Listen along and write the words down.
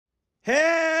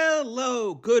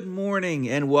Hello, good morning,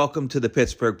 and welcome to the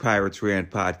Pittsburgh Pirates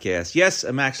Rant Podcast. Yes,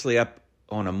 I'm actually up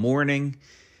on a morning,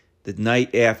 the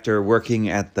night after working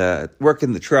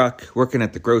the truck, working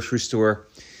at the grocery store,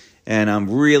 and I'm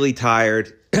really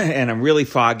tired and I'm really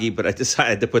foggy, but I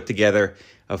decided to put together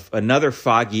another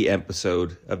foggy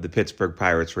episode of the Pittsburgh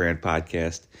Pirates Rant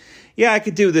Podcast. Yeah, I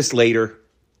could do this later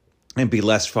and be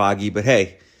less foggy, but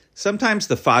hey, sometimes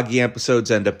the foggy episodes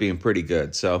end up being pretty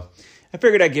good, so I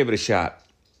figured I'd give it a shot.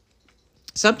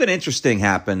 Something interesting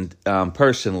happened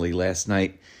personally last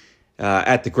night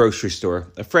at the grocery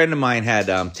store. A friend of mine had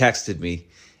texted me,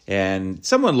 and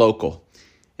someone local,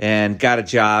 and got a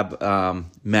job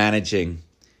managing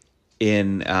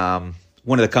in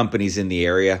one of the companies in the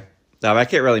area. Now, I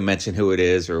can't really mention who it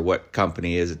is or what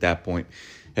company it is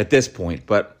at this point,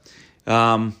 but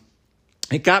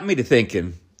it got me to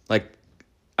thinking, like,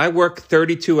 I work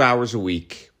 32 hours a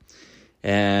week.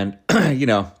 And,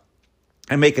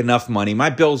 I make enough money.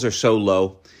 My bills are so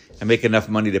low. I make enough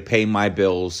money to pay my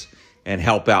bills and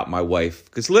help out my wife.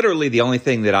 Because literally the only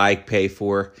thing that I pay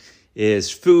for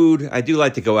is food. I do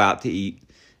like to go out to eat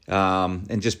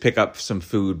and just pick up some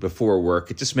food before work.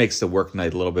 It just makes the work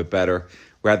night a little bit better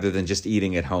rather than just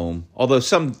eating at home. Although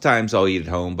sometimes I'll eat at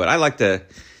home, but I like to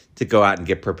go out and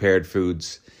get prepared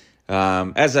foods.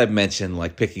 As I've mentioned,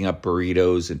 like picking up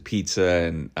burritos and pizza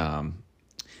and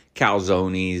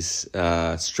calzones,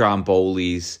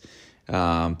 strombolis,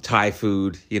 Thai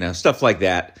food, stuff like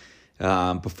that.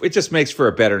 It just makes for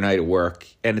a better night of work,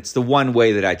 and it's the one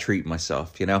way that I treat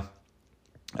myself,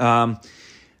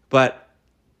 But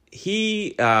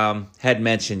he had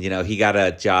mentioned, he got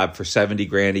a job for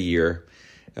 $70,000 a year,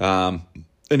 and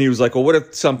he was like, "Well, what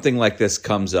if something like this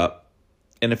comes up?"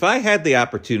 And if I had the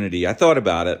opportunity, I thought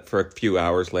about it for a few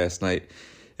hours last night.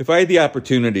 If I had the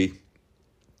opportunity,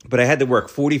 but I had to work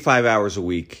 45 hours a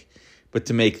week, but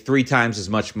to make 3 times as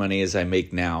much money as I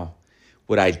make now,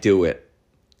 would I do it?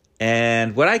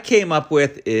 And what I came up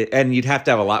with, and you'd have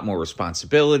to have a lot more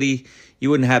responsibility. You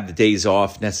wouldn't have the days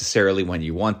off necessarily when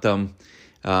you want them.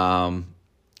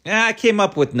 I came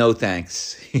up with no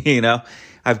thanks.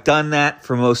 I've done that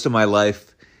for most of my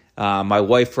life. My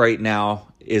wife right now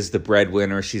is the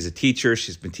breadwinner. She's a teacher.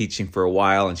 She's been teaching for a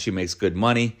while, and she makes good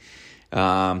money.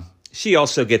 She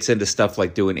also gets into stuff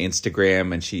like doing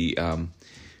Instagram, and she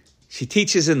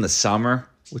teaches in the summer,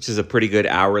 which is a pretty good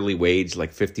hourly wage,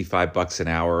 like $55 an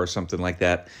hour or something like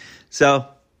that. So,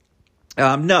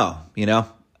 no,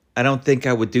 I don't think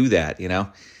I would do that.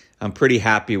 I'm pretty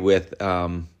happy with,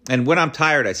 and when I'm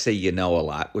tired, I say, a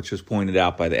lot, which was pointed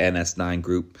out by the NS9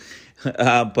 group.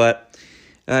 But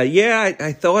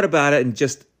I thought about it,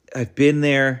 and I've been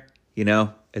there,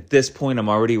 at this point, I'm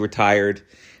already retired.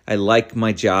 I like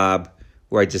my job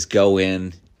where I just go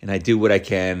in and I do what I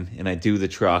can and I do the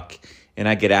truck and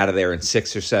I get out of there in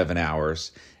 6 or 7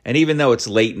 hours. And even though it's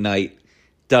late night,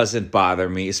 doesn't bother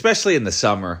me, especially in the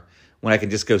summer when I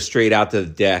can just go straight out to the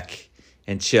deck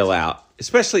and chill out.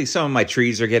 Especially some of my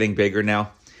trees are getting bigger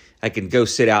now. I can go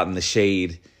sit out in the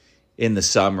shade in the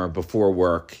summer before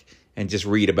work and just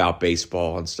read about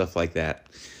baseball and stuff like that.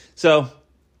 So,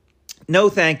 no,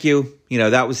 thank you.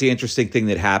 That was the interesting thing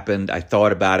that happened. I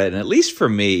thought about it, and at least for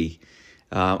me,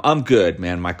 I'm good,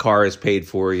 man. My car is paid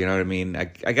for, you know what I mean? I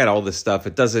got all this stuff.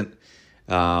 It doesn't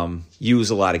use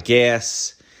a lot of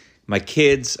gas. My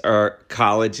kids'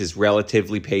 college is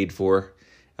relatively paid for,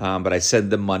 but I send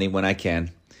them money when I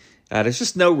can. There's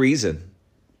just no reason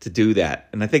to do that,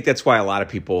 and I think that's why a lot of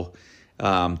people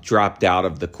dropped out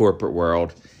of the corporate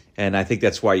world, and I think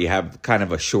that's why you have kind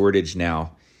of a shortage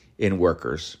now in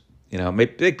workers.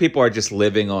 Big people are just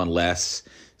living on less,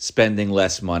 spending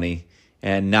less money,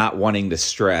 and not wanting the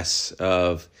stress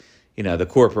of, the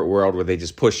corporate world where they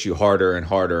just push you harder and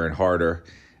harder and harder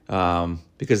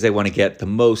because they want to get the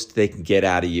most they can get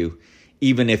out of you,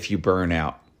 even if you burn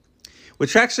out.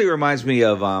 Which actually reminds me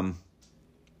of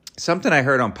something I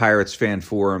heard on Pirates Fan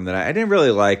Forum that I didn't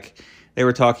really like. They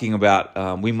were talking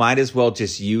about we might as well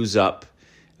just use up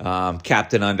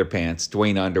Captain Underpants,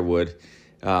 Dwayne Underwood,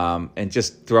 and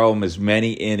just throw him as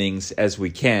many innings as we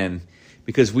can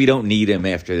because we don't need him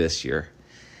after this year.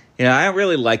 I don't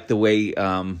really like the way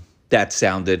that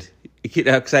sounded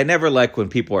because I never like when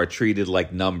people are treated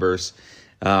like numbers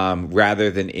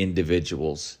rather than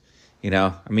individuals.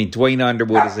 Dwayne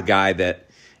Underwood is a guy that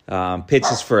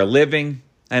pitches for a living.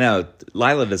 I know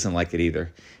Lila doesn't like it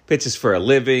either. Pitches for a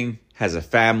living, has a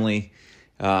family.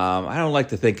 I don't like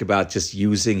to think about just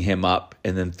using him up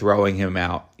and then throwing him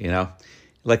out,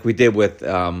 like we did with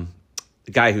the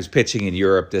guy who's pitching in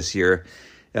Europe this year,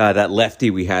 that lefty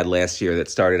we had last year that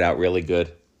started out really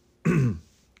good,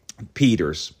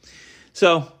 Peters.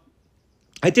 So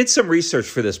I did some research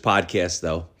for this podcast,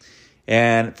 though.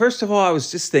 And first of all, I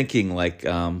was just thinking, like,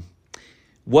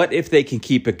 what if they can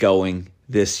keep it going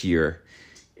this year?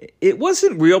 It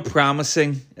wasn't real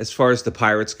promising as far as the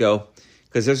Pirates go,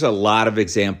 because there's a lot of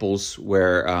examples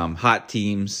where hot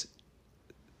teams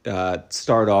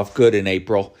start off good in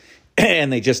April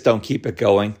and they just don't keep it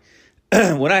going.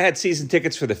 When I had season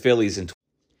tickets for the Phillies,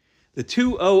 the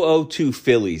 2002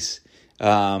 Phillies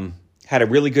had a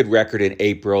really good record in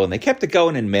April, and they kept it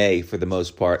going in May for the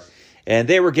most part. And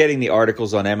they were getting the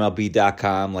articles on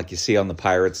MLB.com, like you see on the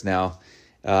Pirates now,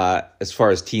 as far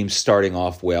as teams starting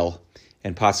off well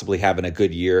and possibly having a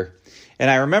good year. And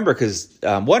I remember because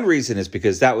one reason is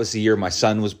because that was the year my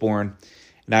son was born.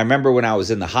 And I remember when I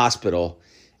was in the hospital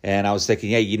and I was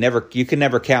thinking, hey, you can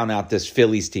never count out this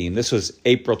Phillies team. This was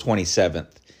April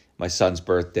 27th, my son's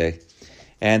birthday.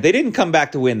 And they didn't come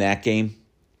back to win that game,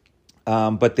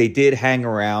 but they did hang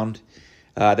around.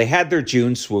 They had their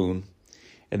June swoon,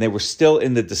 and they were still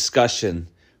in the discussion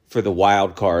for the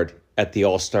wild card at the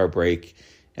All-Star break,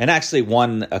 and actually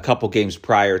won a couple games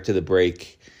prior to the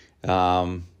break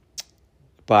by,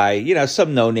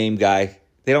 some no-name guy.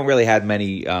 They don't really have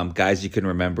many guys you can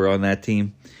remember on that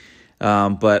team,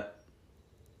 but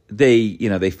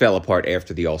they fell apart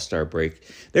after the All-Star break.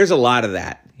 There's a lot of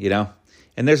that,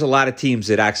 and there's a lot of teams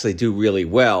that actually do really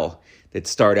well that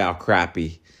start out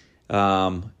crappy.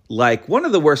 Like one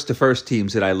of the worst to first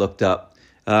teams that I looked up,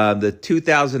 the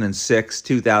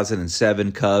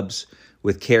 2006-2007 Cubs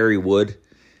with Kerry Wood.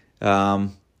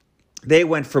 They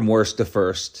went from worst to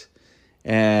first,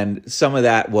 and some of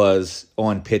that was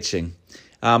on pitching.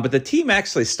 But the team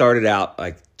actually started out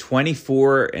like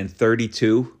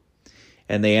 24-32,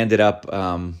 and they ended up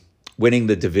winning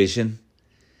the division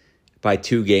by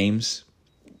 2 games.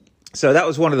 So that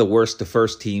was one of the worst to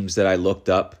first teams that I looked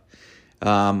up.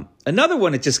 Another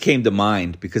one that just came to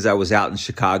mind because I was out in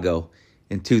Chicago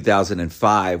in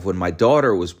 2005 when my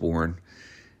daughter was born,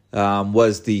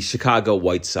 was the Chicago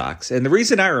White Sox. And the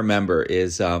reason I remember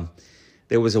is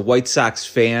there was a White Sox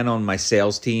fan on my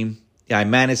sales team. Yeah, I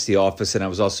managed the office, and I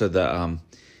was also the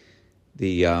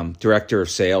director of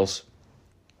sales.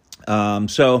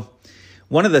 So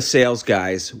one of the sales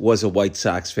guys was a White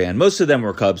Sox fan. Most of them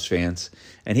were Cubs fans.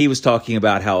 And he was talking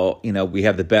about how, we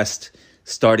have the best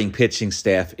starting pitching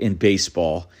staff in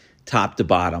baseball, top to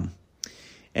bottom.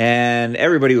 And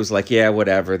everybody was like, yeah,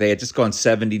 whatever. They had just gone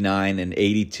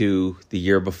 79-82 the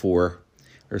year before,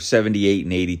 or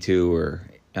 78-82, or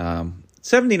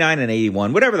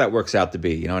 79-81, whatever that works out to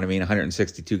be. You know what I mean?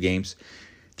 162 games.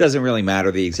 Doesn't really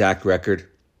matter the exact record.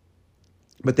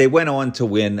 But they went on to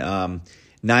win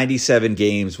 97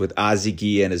 games with Ozzie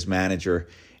Guillen and his manager,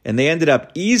 and they ended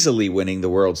up easily winning the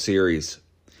World Series.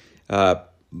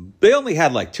 They only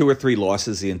had like 2 or 3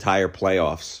 losses the entire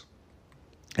playoffs.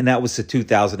 And that was the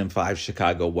 2005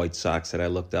 Chicago White Sox that I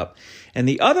looked up. And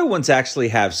the other ones actually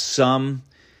have some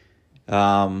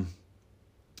connection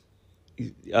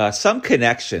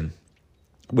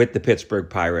with the Pittsburgh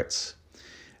Pirates.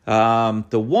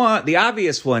 The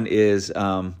obvious one is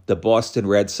the Boston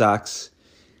Red Sox.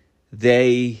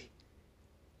 They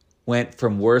went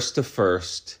from worst to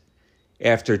first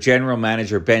after general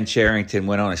manager Ben Cherington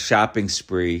went on a shopping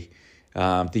spree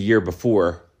the year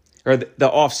before, or the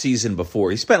off season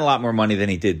before. He spent a lot more money than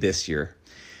he did this year,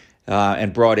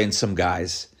 and brought in some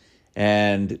guys.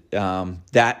 And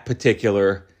that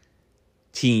particular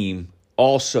team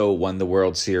also won the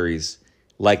World Series,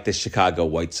 like the Chicago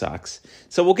White Sox.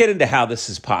 So we'll get into how this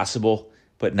is possible,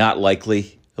 but not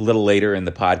likely, a little later in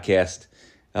the podcast.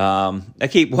 I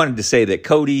keep wanting to say that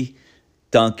Cody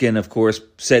Duncan, of course,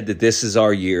 said that this is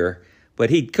our year. But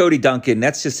Cody Duncan,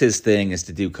 that's just his thing, is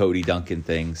to do Cody Duncan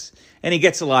things. And he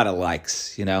gets a lot of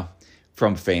likes,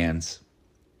 from fans.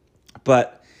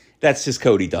 But that's just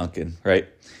Cody Duncan, right?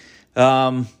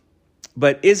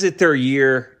 But is it their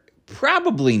year?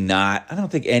 Probably not. I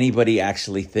don't think anybody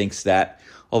actually thinks that.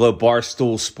 Although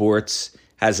Barstool Sports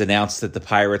has announced that the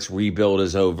Pirates' rebuild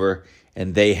is over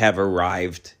and they have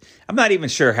arrived. I'm not even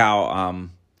sure how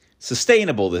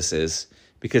sustainable this is,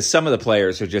 because some of the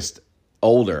players are just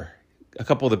older. A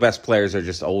couple of the best players are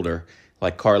just older,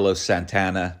 like Carlos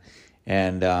Santana.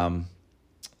 And,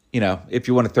 if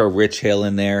you want to throw Rich Hill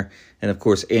in there, and of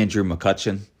course, Andrew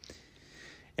McCutchen.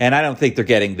 And I don't think they're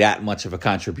getting that much of a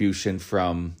contribution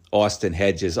from Austin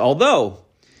Hedges, although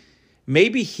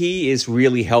maybe he is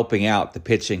really helping out the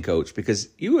pitching coach, because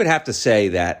you would have to say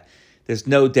that there's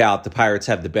no doubt the Pirates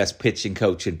have the best pitching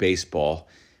coach in baseball,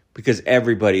 because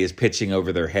everybody is pitching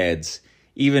over their heads.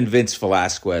 Even Vince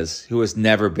Velasquez, who has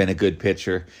never been a good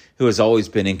pitcher, who has always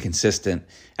been inconsistent,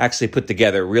 actually put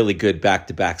together really good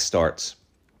back-to-back starts.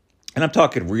 And I'm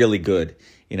talking really good.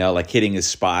 like hitting his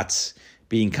spots,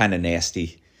 being kind of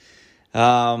nasty.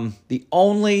 The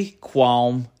only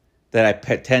qualm that I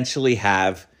potentially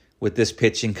have with this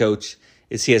pitching coach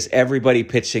is he has everybody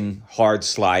pitching hard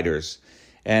sliders.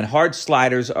 And hard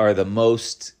sliders are the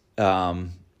most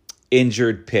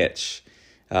injured pitch.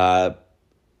 The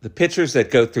pitchers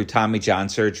that go through Tommy John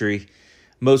surgery,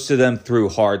 most of them threw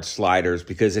hard sliders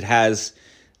because it has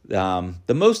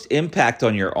the most impact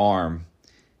on your arm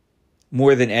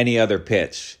more than any other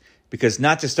pitch. Because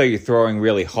not just are you throwing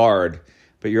really hard,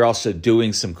 but you're also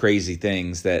doing some crazy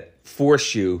things that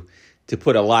force you to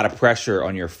put a lot of pressure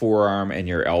on your forearm and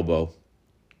your elbow.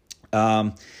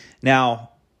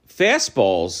 Now,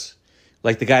 fastballs,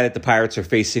 like the guy that the Pirates are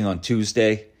facing on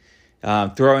Tuesday,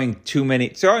 throwing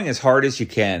as hard as you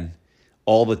can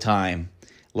all the time,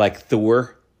 like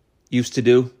Thor used to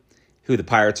do, who the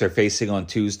Pirates are facing on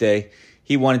Tuesday.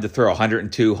 He wanted to throw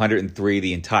 102, 103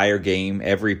 the entire game,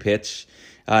 every pitch.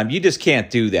 You just can't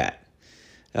do that.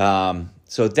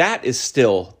 So that is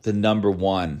still the number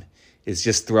one, is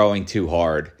just throwing too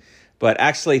hard. But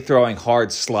actually throwing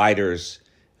hard sliders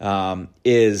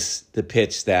is the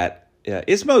pitch that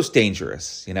is most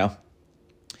dangerous,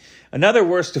 Another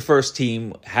worst to first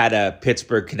team had a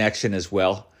Pittsburgh connection as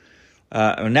well.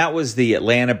 And that was the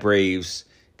Atlanta Braves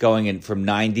going in from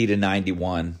 90 to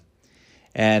 91.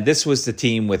 And this was the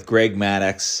team with Greg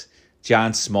Maddux,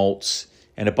 John Smoltz,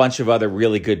 and a bunch of other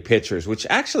really good pitchers, which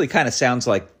actually kind of sounds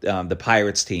like the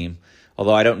Pirates team,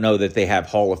 although I don't know that they have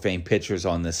Hall of Fame pitchers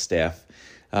on this staff.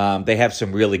 They have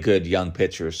some really good young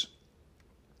pitchers.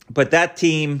 But that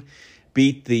team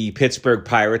beat the Pittsburgh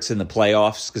Pirates in the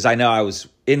playoffs, because I know I was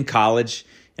in college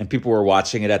and people were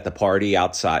watching it at the party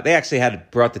outside. They actually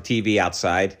brought the TV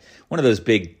outside, one of those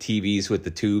big TVs with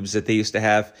the tubes that they used to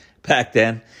have back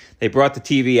then. They brought the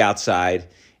TV outside,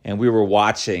 and we were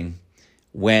watching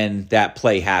when that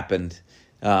play happened.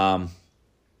 And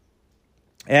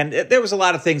there was a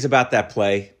lot of things about that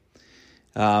play.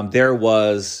 There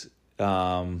was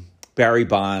Barry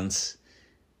Bonds.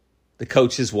 The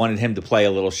coaches wanted him to play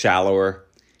a little shallower.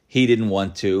 He didn't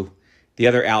want to. The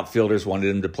other outfielders wanted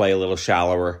him to play a little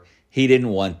shallower. He didn't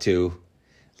want to.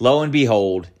 Lo and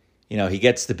behold, he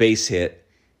gets the base hit,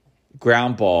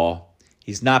 ground ball.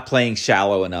 He's not playing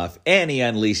shallow enough, and he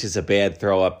unleashes a bad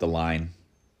throw up the line.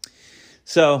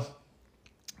 So,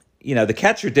 the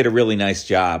catcher did a really nice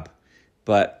job,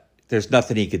 but there's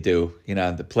nothing he could do.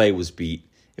 The play was beat.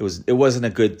 It wasn't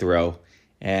a good throw,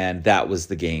 and that was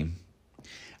the game.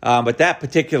 But that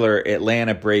particular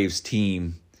Atlanta Braves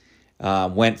team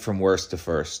went from worst to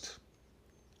first.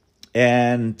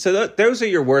 And so those are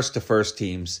your worst to first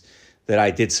teams that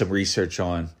I did some research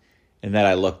on and that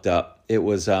I looked up. It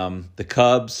was the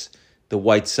Cubs, the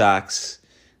White Sox,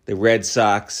 the Red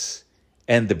Sox,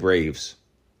 and the Braves.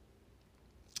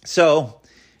 So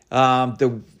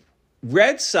the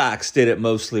Red Sox did it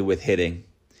mostly with hitting.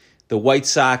 The White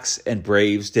Sox and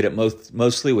Braves did it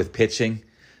mostly with pitching,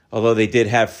 although they did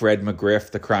have Fred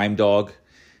McGriff, the crime dog.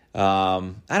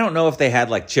 I don't know if they had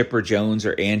like Chipper Jones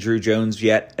or Andrew Jones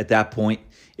yet at that point.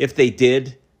 If they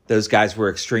did, those guys were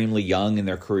extremely young in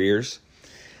their careers.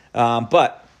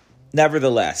 But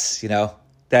nevertheless,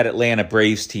 that Atlanta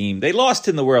Braves team, they lost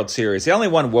in the World Series. They only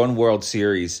won one World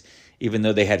Series, even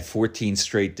though they had 14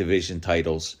 straight division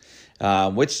titles,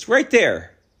 which right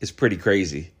there is pretty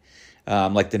crazy.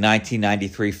 Like the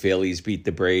 1993 Phillies beat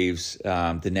the Braves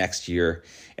the next year,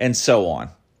 and so on.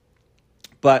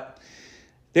 But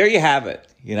there you have it,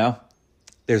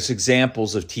 There's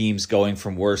examples of teams going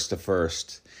from worst to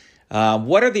first.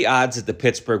 What are the odds that the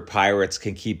Pittsburgh Pirates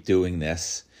can keep doing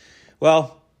this?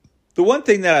 Well, the one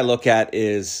thing that I look at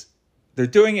is they're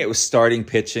doing it with starting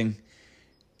pitching,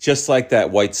 just like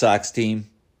that White Sox team.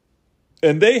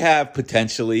 And they have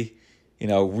potentially,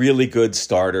 really good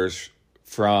starters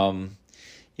from,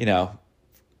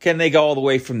 can they go all the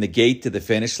way from the gate to the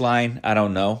finish line? I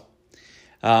don't know.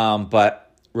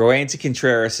 But Roansy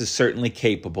Contreras is certainly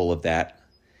capable of that.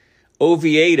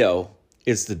 Oviedo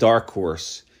is the dark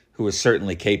horse who is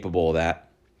certainly capable of that.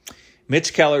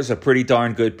 Mitch Keller's a pretty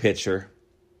darn good pitcher.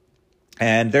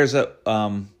 And there's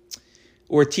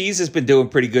Ortiz has been doing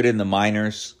pretty good in the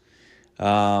minors.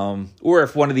 Or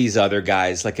if one of these other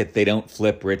guys, like if they don't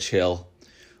flip Rich Hill,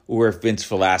 or if Vince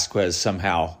Velasquez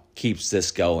somehow keeps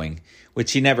this going,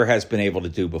 which he never has been able to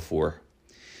do before.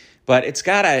 But it's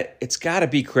gotta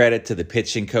be credit to the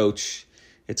pitching coach.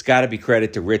 It's got to be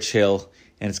credit to Rich Hill,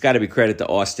 and it's got to be credit to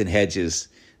Austin Hedges.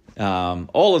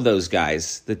 All of those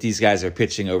guys, that these guys are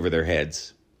pitching over their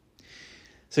heads.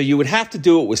 So you would have to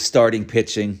do it with starting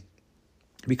pitching,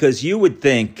 because you would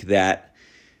think that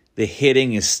the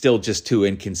hitting is still just too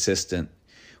inconsistent.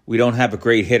 We don't have a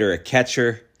great hitter at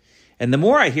catcher. And the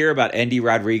more I hear about Endy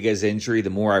Rodriguez's injury, the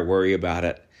more I worry about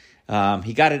it.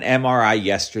 He got an MRI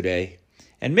yesterday,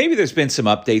 and maybe there's been some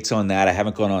updates on that. I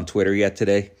haven't gone on Twitter yet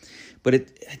today. But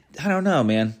I don't know,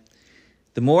 man.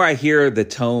 The more I hear the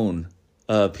tone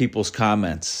of people's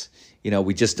comments,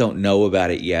 we just don't know about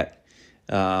it yet.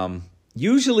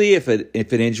 Usually if an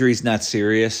injury is not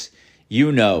serious,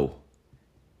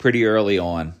 pretty early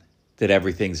on that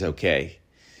everything's okay.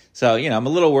 So, I'm a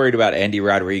little worried about Endy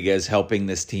Rodriguez helping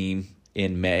this team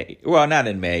in May. Well, not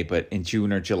in May, but in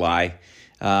June or July.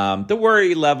 The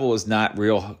worry level is not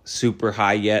real super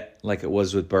high yet, like it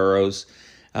was with Burrows.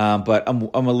 But I'm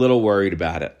a little worried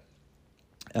about it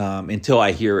until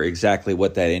I hear exactly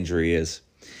what that injury is.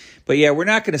 But yeah, we're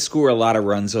not going to score a lot of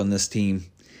runs on this team.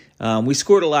 We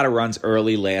scored a lot of runs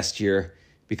early last year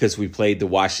because we played the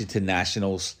Washington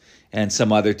Nationals and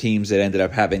some other teams that ended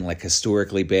up having like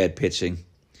historically bad pitching.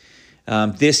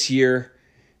 This year,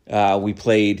 we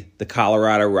played the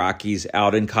Colorado Rockies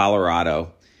out in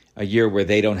Colorado, a year where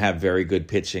they don't have very good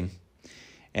pitching.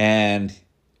 And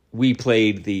we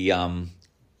played the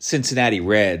Cincinnati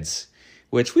Reds,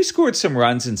 which we scored some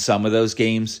runs in some of those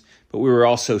games, but we were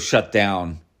also shut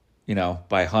down,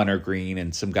 by Hunter Green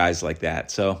and some guys like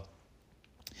that. So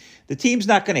the team's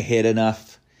not going to hit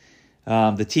enough.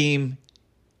 The team,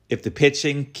 if the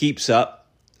pitching keeps up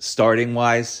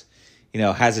starting-wise,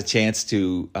 has a chance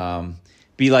to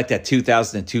be like that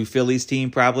 2002 Phillies team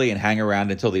probably and hang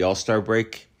around until the All-Star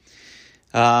break.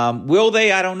 Will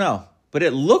they? I don't know. But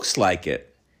it looks like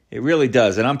it. It really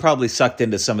does. And I'm probably sucked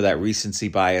into some of that recency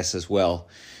bias as well.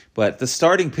 But the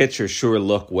starting pitchers sure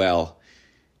look well.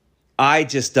 I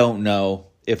just don't know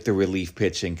if the relief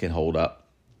pitching can hold up.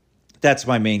 That's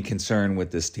my main concern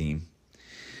with this team.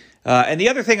 And the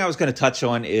other thing I was going to touch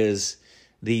on is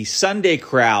the Sunday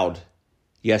crowd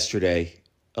yesterday,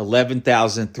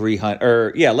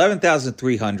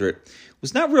 11,300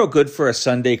 was not real good for a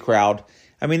Sunday crowd.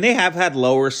 I mean, they have had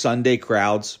lower Sunday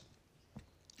crowds,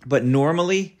 but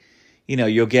normally,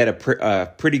 you'll get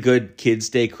a pretty good Kids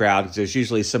Day crowd because there's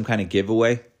usually some kind of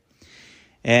giveaway.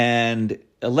 And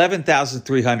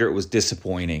 11,300 was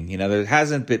disappointing.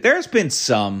 There's been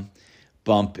some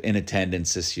bump in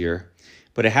attendance this year,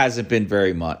 but it hasn't been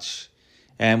very much.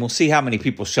 And we'll see how many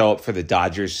people show up for the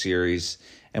Dodgers series.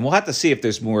 And we'll have to see if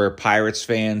there's more Pirates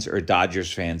fans or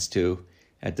Dodgers fans too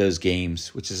at those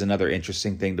games, which is another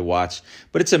interesting thing to watch.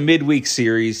 But it's a midweek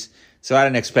series, so I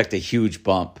don't expect a huge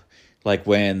bump like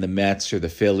when the Mets or the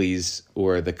Phillies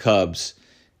or the Cubs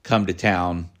come to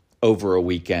town over a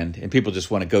weekend and people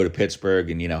just want to go to Pittsburgh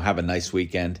and, have a nice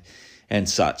weekend and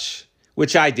such,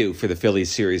 which I do for the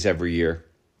Phillies series every year.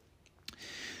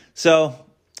 So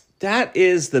that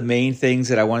is the main things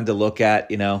that I wanted to look at,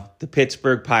 the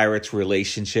Pittsburgh Pirates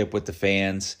relationship with the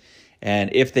fans and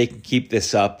if they can keep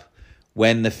this up,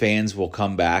 when the fans will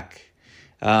come back.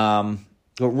 But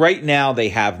right now they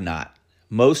have not.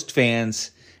 Most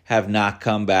fans have not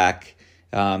come back.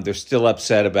 They're still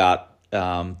upset about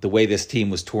the way this team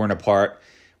was torn apart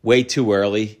way too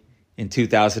early in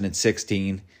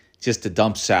 2016, just to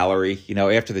dump salary.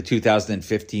 After the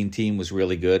 2015 team was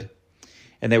really good.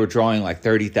 And they were drawing like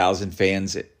 30,000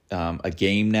 fans a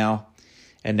game now.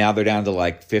 And now they're down to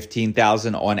like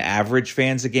 15,000 on average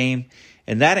fans a game.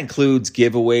 And that includes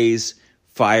giveaways,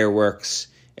 fireworks,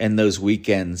 and those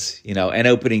weekends, and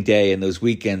opening day and those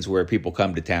weekends where people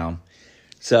come to town.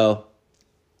 So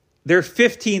they're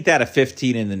 15th out of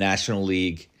 15 in the National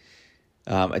League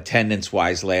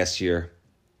attendance-wise last year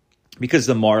because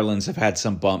the Marlins have had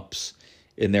some bumps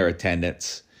in their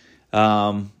attendance.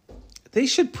 They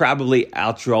should probably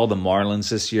outdraw the Marlins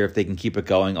this year if they can keep it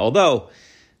going, although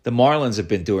the Marlins have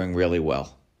been doing really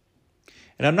well.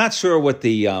 And I'm not sure what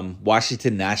the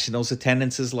Washington Nationals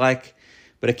attendance is like,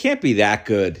 but it can't be that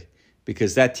good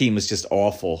because that team is just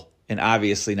awful and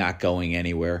obviously not going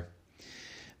anywhere.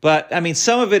 But,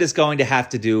 some of it is going to have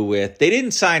to do with, they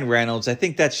didn't sign Reynolds. I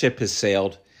think that ship has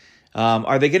sailed.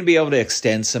 Are they going to be able to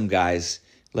extend some guys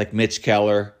like Mitch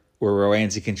Keller or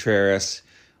Roansy Contreras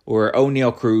or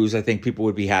O'Neal Cruz? I think people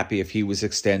would be happy if he was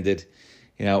extended,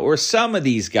 or some of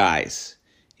these guys,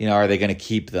 are they going to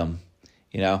keep them?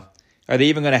 Are they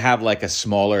even going to have like a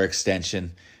smaller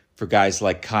extension for guys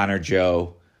like Connor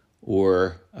Joe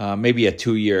or maybe a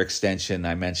 2-year extension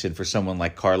I mentioned for someone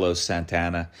like Carlos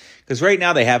Santana? Because right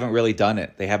now they haven't really done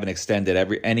it. They haven't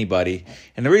extended anybody.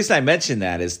 And the reason I mention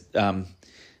that is the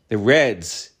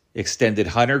Reds extended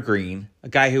Hunter Green, a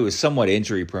guy who is somewhat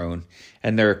injury prone,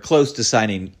 and they're close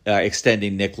to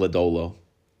extending Nick Lodolo.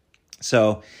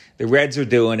 So the Reds are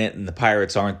doing it and the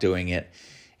Pirates aren't doing it.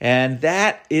 And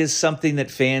that is something that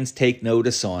fans take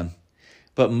notice on.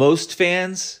 But most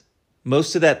fans,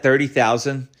 most of that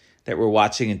 30,000 that were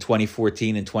watching in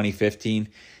 2014 and 2015,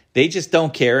 they just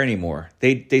don't care anymore.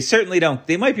 They certainly don't.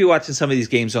 They might be watching some of these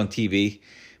games on TV,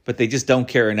 but they just don't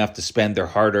care enough to spend their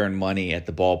hard-earned money at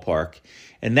the ballpark.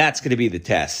 And that's going to be the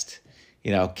test.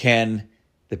 Can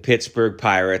the Pittsburgh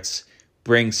Pirates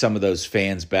bring some of those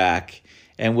fans back?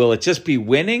 And will it just be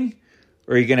winning,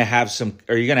 or are you going to have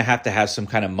to have some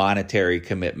kind of monetary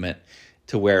commitment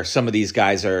to where some of these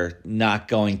guys are not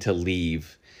going to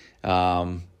leave?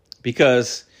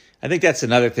 Because I think that's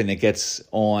another thing that gets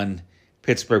on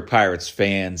Pittsburgh Pirates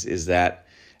fans is that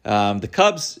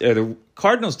the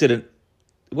Cardinals didn't.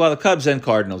 Well, the Cubs and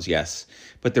Cardinals, yes.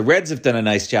 But the Reds have done a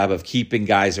nice job of keeping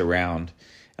guys around.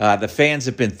 The fans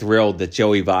have been thrilled that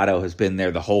Joey Votto has been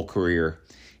there the whole career.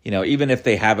 Even if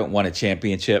they haven't won a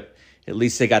championship, at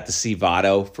least they got to see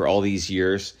Votto for all these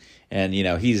years. And,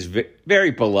 he's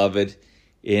very beloved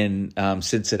in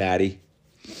Cincinnati.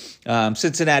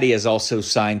 Cincinnati has also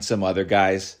signed some other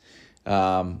guys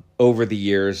over the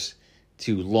years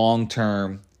to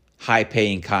long-term,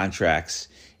 high-paying contracts,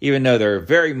 even though they're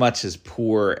very much as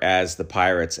poor as the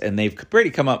Pirates. And they've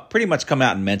pretty much come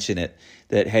out and mention it,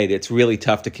 that, hey, it's really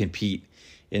tough to compete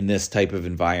in this type of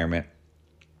environment.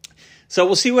 So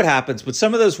we'll see what happens. But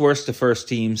some of those worst-to-first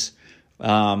teams,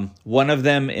 one of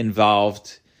them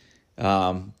involved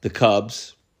the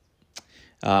Cubs.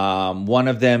 One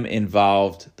of them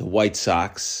involved the White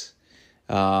Sox.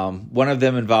 One of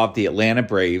them involved the Atlanta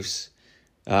Braves,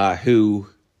 who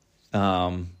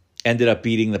ended up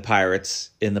beating the Pirates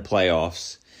in the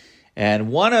playoffs.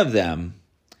 And one of them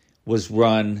was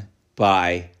run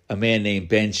by a man named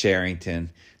Ben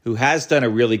Cherington, who has done a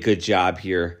really good job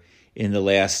here in the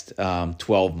last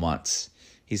 12 months.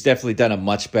 He's definitely done a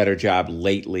much better job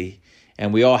lately,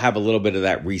 and we all have a little bit of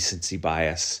that recency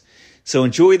bias. So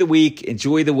enjoy the week,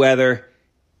 enjoy the weather.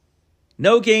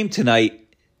 No game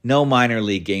tonight, no minor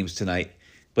league games tonight,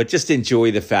 but just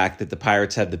enjoy the fact that the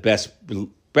Pirates had the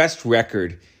best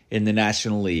record in the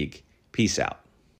National League. Peace out.